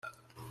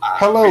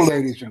Hello,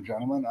 ladies and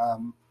gentlemen.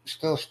 I'm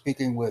still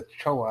speaking with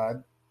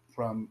Chawad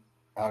from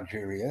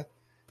Algeria.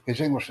 His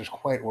English is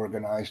quite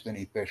organized and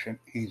efficient.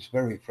 He's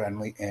very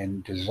friendly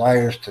and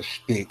desires to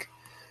speak.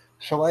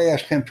 So I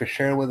asked him to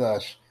share with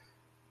us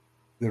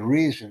the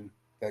reason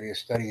that he is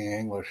studying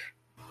English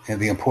and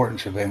the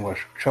importance of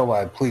English.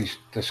 Chawad, please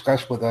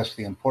discuss with us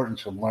the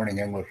importance of learning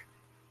English.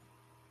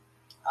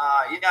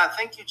 Yeah,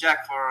 thank you,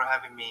 Jack, for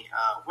having me.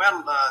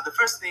 The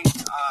first thing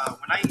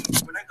when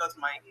I got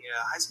my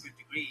high school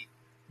degree,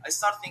 I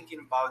started thinking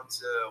about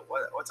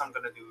what I'm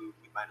gonna do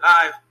with my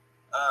life,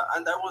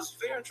 and I was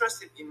very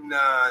interested in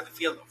the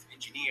field of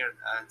engineer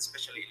and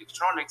especially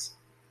electronics.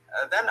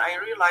 Then I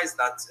realized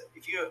that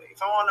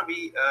if I want to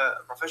be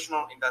a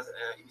professional in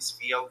this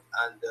field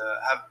and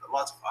have a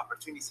lot of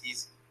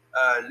opportunities,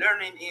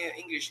 learning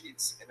English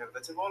is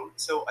inevitable.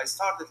 So I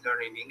started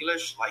learning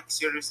English like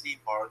seriously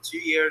for 2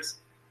 years,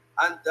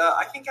 and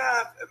I think I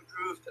have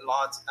improved a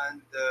lot.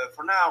 And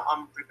for now,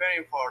 I'm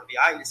preparing for the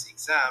IELTS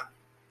exam,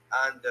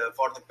 and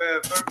for the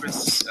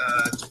purpose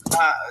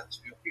to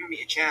give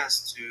me a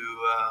chance to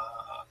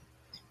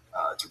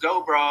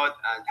go abroad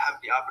and have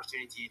the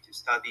opportunity to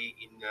study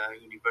in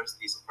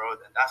universities abroad,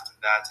 and after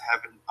that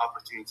having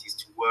opportunities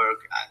to work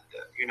and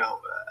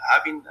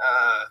having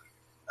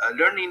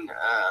learning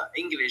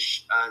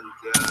English and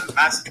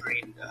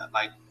mastering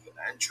like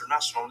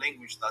international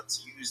language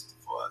that's used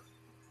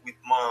with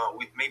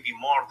maybe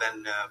more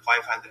than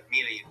 500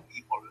 million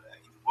people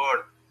in the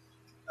world.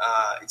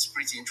 It's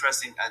pretty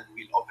interesting and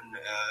will open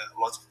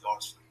lots of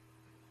doors for you.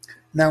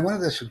 Now, one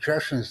of the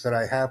suggestions that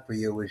I have for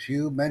you is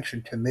you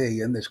mentioned to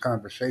me in this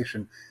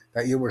conversation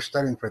that you were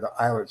studying for the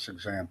IELTS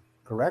exam,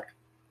 correct?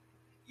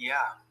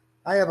 Yeah.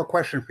 I have a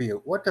question for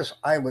you. What does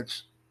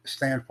IELTS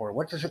stand for?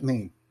 What does it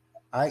mean?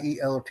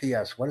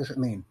 IELTS. What does it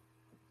mean?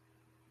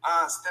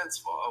 Stands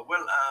for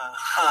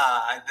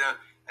I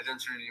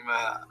don't really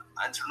remember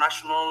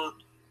international.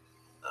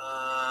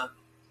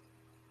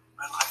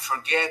 I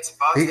forget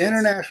about The it.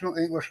 International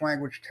English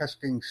Language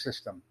Testing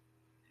System.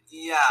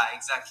 Yeah,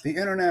 exactly.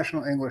 The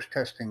International English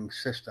Testing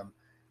System.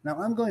 Now,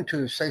 I'm going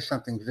to say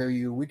something to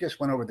you. We just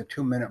went over the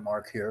 2-minute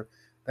mark here.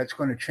 That's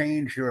going to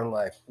change your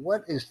life.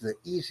 What is the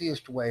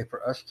easiest way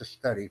for us to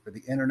study for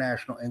the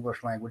International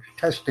English Language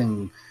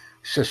Testing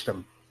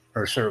System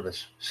or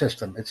service?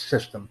 System. It's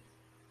system.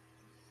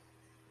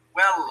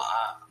 Well,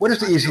 What is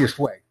the easiest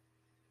way?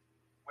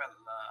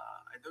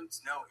 I don't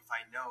know if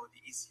I know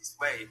the easiest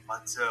way,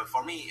 but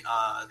for me,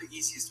 the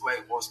easiest way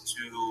was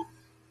to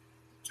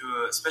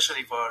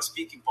especially for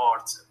speaking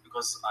parts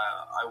because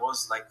I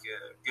was like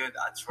good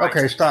at writing.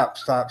 Okay, stop.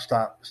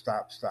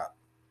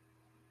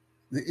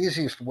 The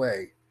easiest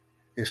way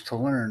is to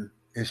learn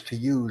is to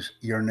use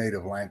your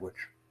native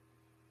language.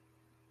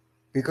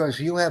 Because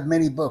you have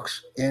many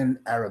books in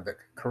Arabic,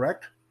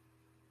 correct?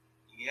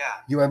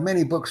 Yeah. You have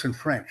many books in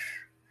French.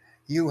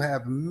 You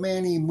have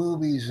many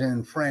movies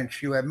in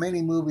French. You have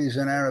many movies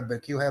in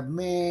Arabic. You have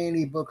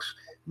many books,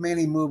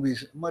 many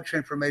movies, much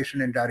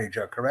information in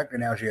Darija, correct?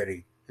 In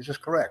Algeria. Is this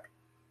correct?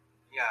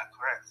 Yeah,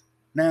 correct.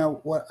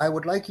 Now, what I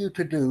would like you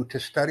to do to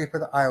study for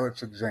the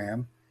IELTS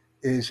exam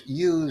is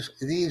use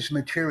these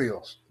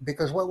materials.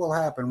 Because what will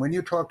happen when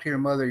you talk to your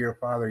mother, your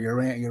father,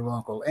 your aunt, your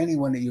uncle,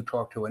 anyone that you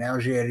talk to in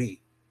Algeria,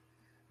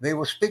 they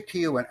will speak to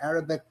you in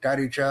Arabic,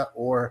 Darija,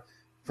 or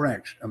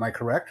French. Am I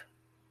correct?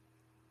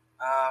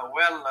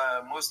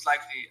 Most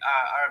likely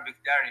Arabic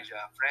Darija,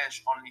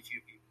 French only few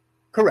people.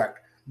 Correct.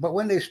 But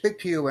when they speak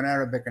to you in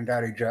Arabic and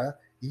Darija,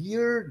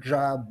 your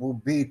job will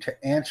be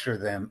to answer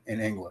them in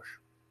English.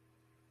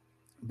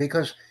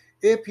 Because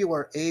if you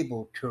are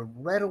able to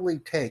readily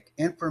take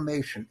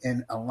information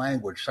in a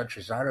language such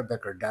as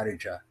Arabic or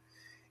Darija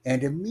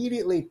and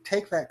immediately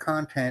take that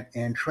content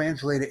and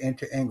translate it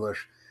into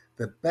English,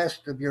 the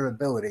best of your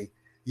ability,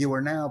 you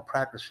are now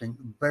practicing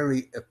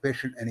very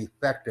efficient and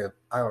effective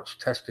IELTS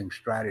testing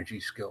strategy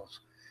skills.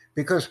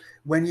 Because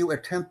when you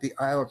attempt the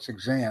IELTS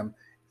exam,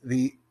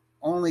 the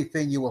only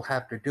thing you will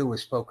have to do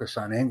is focus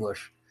on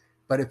English.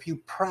 But if you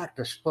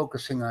practice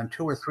focusing on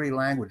 2 or 3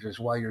 languages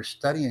while you're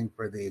studying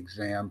for the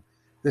exam,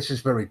 this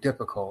is very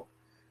difficult.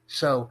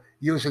 So,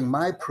 using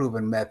my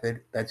proven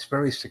method that's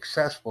very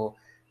successful,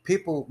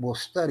 people will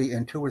study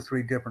in 2 or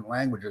 3 different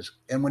languages.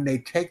 And when they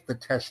take the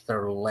test,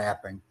 they're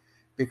laughing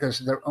because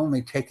they're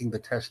only taking the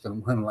test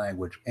in one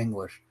language,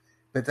 English.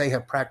 But they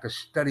have practiced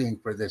studying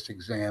for this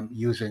exam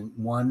using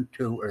 1,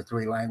 2, or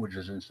 3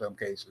 languages in some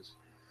cases.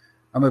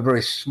 I'm a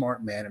very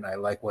smart man and I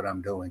like what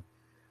I'm doing.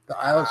 The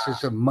IELTS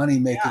is a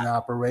money-making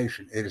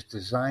operation. It is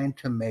designed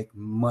to make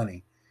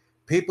money.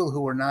 People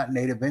who are not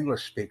native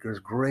English speakers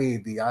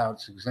grade the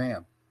IELTS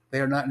exam.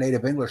 They are not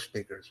native English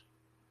speakers.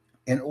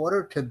 In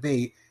order to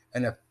be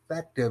an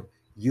effective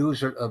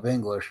user of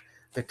English,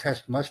 the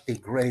test must be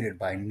graded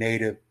by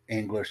native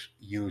English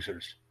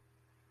users.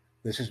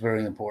 This is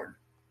very important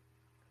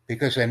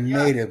because a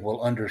native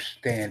will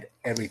understand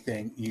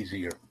everything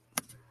easier.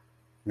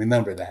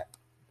 Remember that.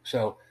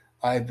 So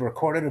I've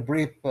recorded a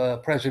brief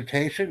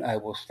presentation. I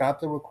will stop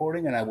the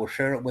recording and I will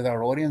share it with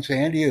our audience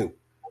and you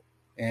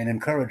and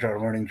encourage our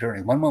learning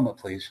journey. One moment,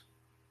 please.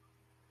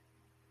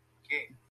 Okay.